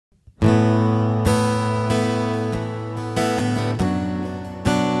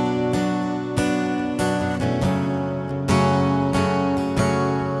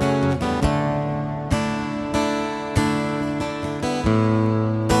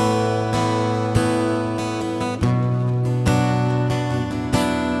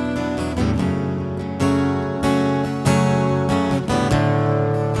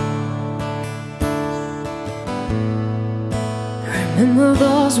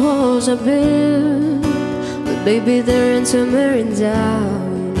walls are built, but baby they're intermarrying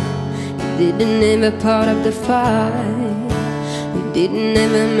down. You didn't ever part of the fight, you didn't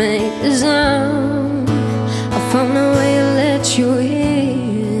ever make a sound. I found a way to let you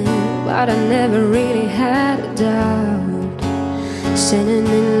in, but I never really had a doubt. Standing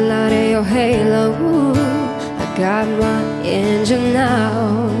in the light of your halo, I got my engine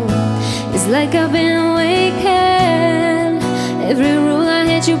now. It's like I've been awakened. Every rule I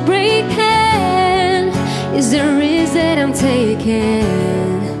had you breaking is the risk that I'm taking.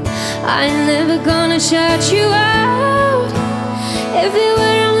 I ain't never gonna shut you out.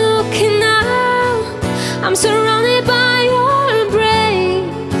 Everywhere I'm looking now, I'm surrounded by your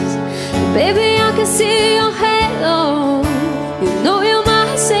embrace. Baby, I can see your halo. You know you're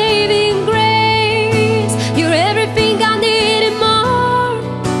my saving grace. You're everything I need and more.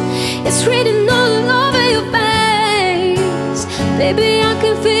 It's written all over your face. Baby, I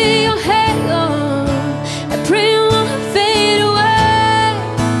can feel your halo. I pray you won't fade away.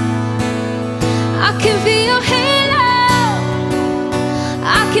 I can feel your halo.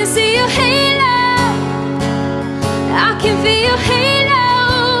 I can see your halo. I can feel your halo.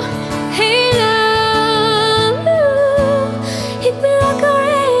 Halo. Hit me like a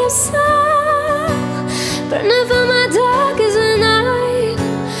ray of sun, burning for my darkest night.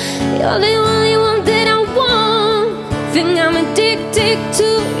 You're the only one that I want. Think I'm addicted to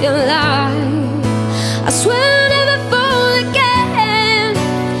your light. I swear I'll never fall again,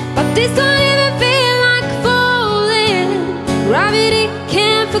 but this don't even feel like falling. Gravity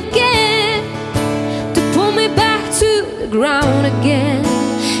can't forget to pull me back to the ground again.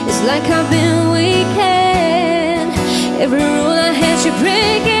 It's like I've been weakened. Every rule I had you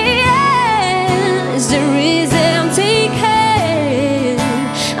breaking is the risk that I'm taking.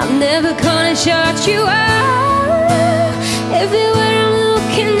 I'm never gonna shut you out. Everywhere I'm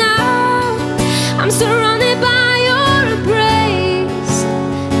looking now, I'm surrounded by your embrace.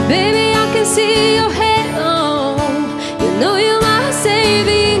 Baby, I can see your halo. You know you're my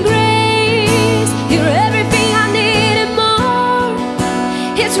saving grace. You're everything I need and more.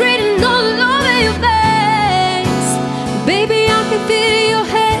 It's written all over your face. Baby, I can feel your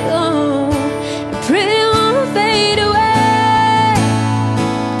halo. I pray it won't fade away.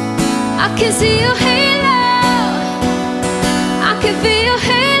 I can see your halo. I can feel your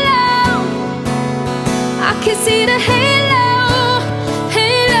halo. I can see the halo.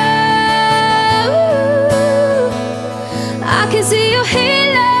 Halo. I can see your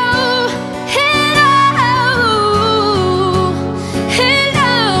halo. Halo.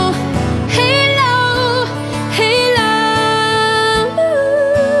 Halo. Halo.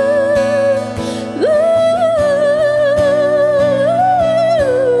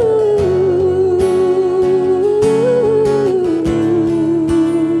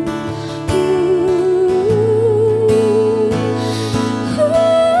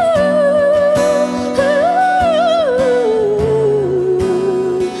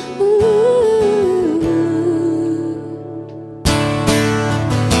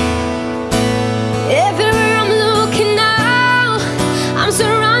 Everywhere I'm looking now, I'm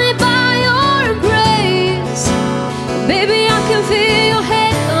surrounded by your embrace. Baby, I can feel your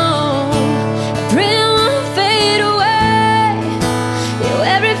halo. Pray it won't fade away. You're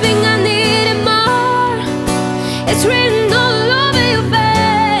everything I need and more. It's written all over your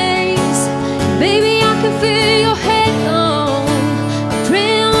face. Baby, I can feel your halo. Pray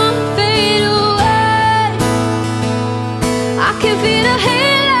it won't fade away. I can feel the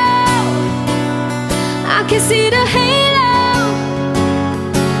halo. I can see the halo.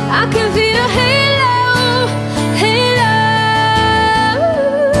 I can feel the halo. Halo.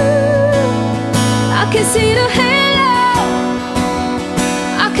 I can see the halo.